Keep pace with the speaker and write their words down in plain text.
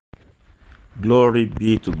Glory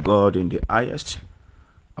be to God in the highest,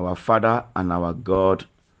 our Father and our God.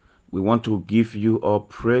 We want to give you all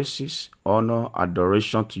praises, honor,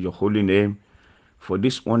 adoration to your holy name for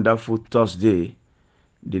this wonderful Thursday,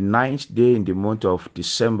 the ninth day in the month of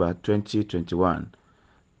December 2021.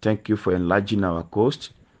 Thank you for enlarging our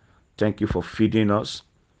coast. Thank you for feeding us.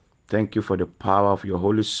 Thank you for the power of your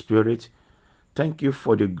Holy Spirit. Thank you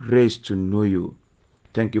for the grace to know you.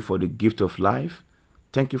 Thank you for the gift of life.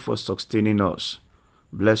 Thank you for sustaining us.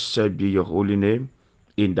 Blessed be your holy name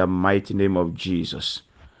in the mighty name of Jesus.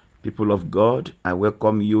 People of God, I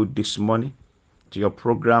welcome you this morning to your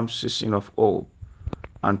program Season of Hope.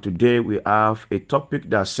 And today we have a topic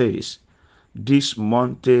that says, this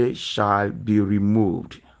mountain shall be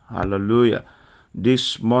removed. Hallelujah.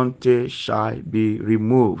 This mountain shall be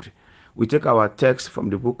removed. We take our text from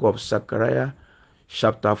the book of Zechariah,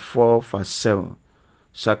 chapter 4, verse 7.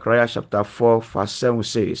 Zechariah chapter 4, verse 7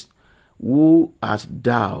 says, who art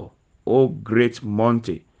thou, O great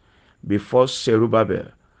mountain? Before Zerubbabel,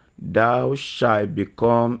 thou shalt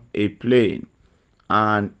become a plain,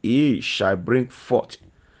 and he shall bring forth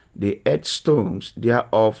the headstones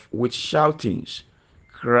thereof with shoutings,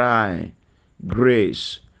 crying,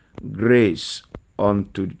 grace, grace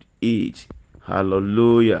unto it.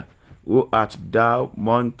 Hallelujah. Who art thou,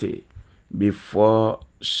 mountain, before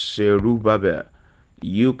Zerubbabel?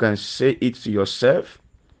 You can say it to yourself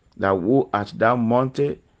that who art thou,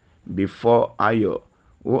 mountain, before Ayo?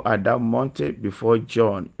 Who art thou, mountain, before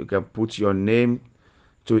John? You can put your name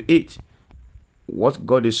to it. What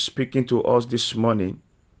God is speaking to us this morning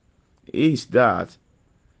is that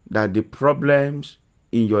the problems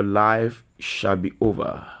in your life shall be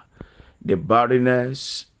over. The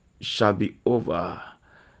barrenness shall be over.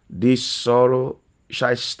 This sorrow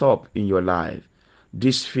shall stop in your life.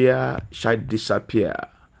 This fear shall disappear.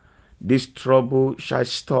 This trouble shall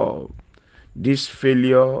stop. This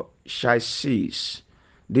failure shall cease.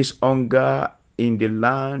 This hunger in the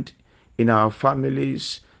land, in our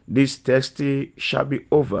families, this thirsty shall be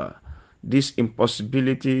over. These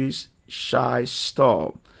impossibilities shall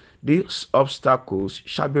stop. These obstacles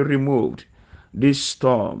shall be removed. This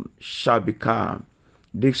storm shall be calm.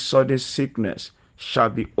 This sudden sickness shall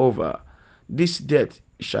be over. This death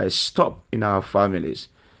shall stop in our families.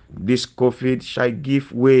 This COVID shall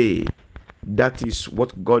give way. That is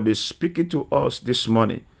what God is speaking to us this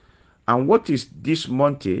morning. And what is this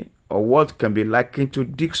mountain, or what can be likened to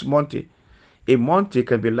this mountain? A mountain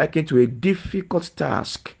can be likened to a difficult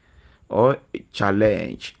task or a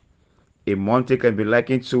challenge. A mountain can be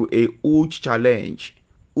likened to a huge challenge,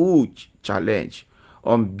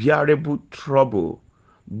 unbearable trouble,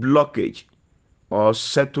 blockage, or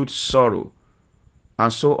settled sorrow,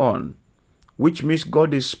 and so on. Which means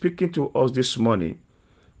God is speaking to us this morning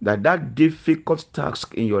that difficult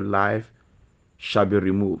task in your life shall be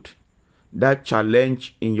removed. That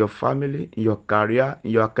challenge in your family, in your career,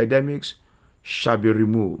 in your academics shall be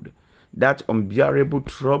removed. That unbearable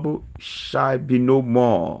trouble shall be no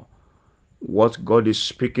more. What God is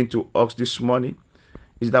speaking to us this morning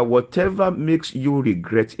is that whatever makes you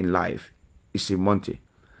regret in life is a mountain.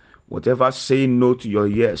 Whatever saying no to your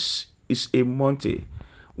yes is a mountain.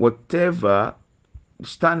 Whatever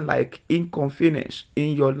stand like inconvenience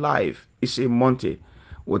in your life is a mountain.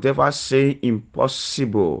 Whatever saying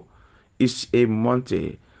impossible is a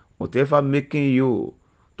mountain. Whatever making you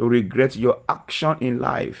to regret your action in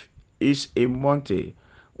life is a mountain.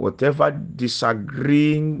 Whatever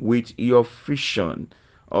disagreeing with your vision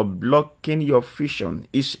or blocking your vision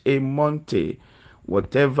is a mountain.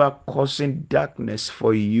 Whatever causing darkness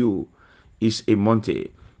for you is a mountain.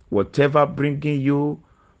 Whatever bringing you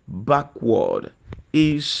backward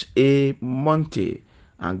is a mountain.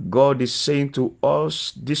 And God is saying to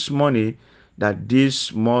us this morning that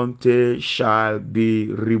this mountain shall be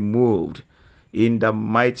removed in the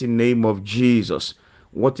mighty name of Jesus.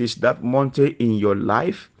 What is that mountain in your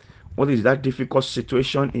life? What is that difficult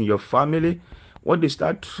situation in your family? What is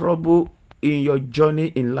that trouble in your journey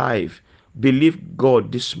in life? Believe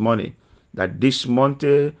God this morning that this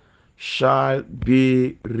mountain shall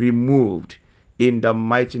be removed in the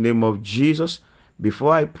mighty name of Jesus.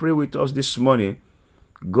 Before I pray with us this morning,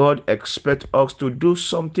 God expects us to do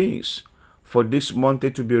some things for this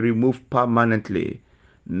mountain to be removed permanently.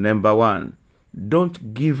 Number one,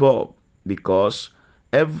 don't give up, because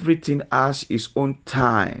everything has its own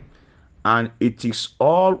time and it is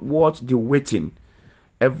all worth the waiting.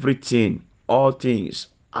 Everything, all things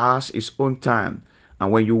has its own time.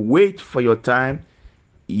 And when you wait for your time,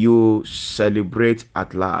 you celebrate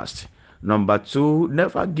at last. Number two,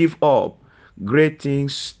 never give up. Great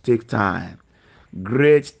things take time.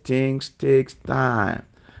 Great things take time.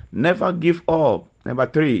 Never give up. Number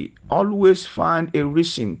 3, always find a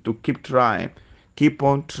reason to keep trying. Keep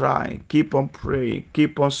on trying, keep on praying,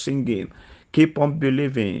 keep on singing, keep on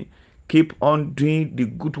believing, keep on doing the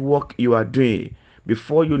good work you are doing.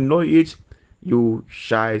 Before you know it, you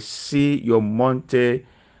shall see your mountain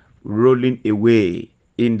rolling away.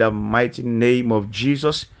 In the mighty name of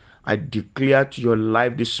Jesus, I declare to your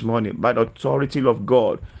life this morning, by the authority of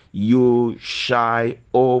God, you shall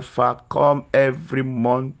overcome every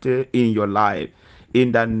mountain in your life.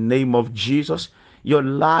 In the name of Jesus, your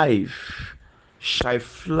life shall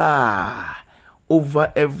fly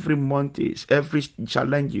over every mountains, every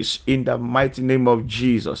challenges in the mighty name of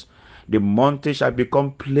Jesus. The mountain shall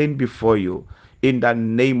become plain before you. In the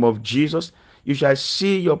name of Jesus, you shall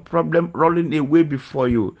see your problem rolling away before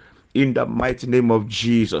you. In the mighty name of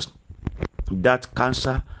Jesus, that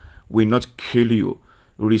cancer will not kill you.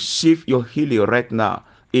 Receive your healing right now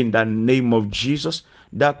in the name of Jesus.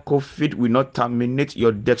 That COVID will not terminate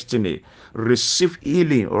your destiny. Receive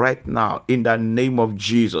healing right now in the name of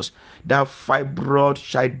Jesus. That fibroid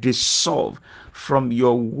shall dissolve from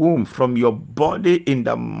your womb, from your body in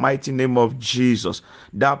the mighty name of Jesus.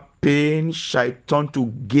 That pain shall turn to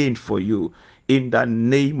gain for you in the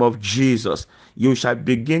name of Jesus. You shall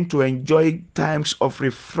begin to enjoy times of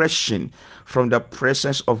refreshing from the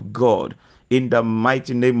presence of God in the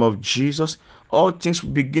mighty name of Jesus. All things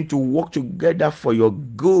will begin to work together for your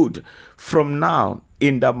good from now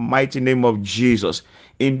in the mighty name of Jesus.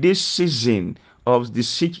 In this season of the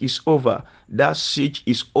siege is over, that siege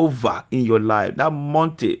is over in your life. That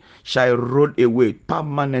mountain shall roll away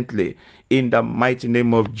permanently in the mighty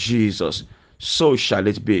name of Jesus. So shall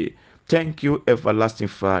it be. Thank you, everlasting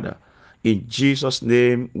Father. In Jesus'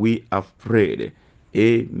 name we have prayed.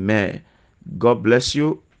 Amen. God bless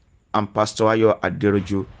you. I'm Pastor Ayo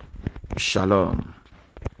Aderoju. Shalom.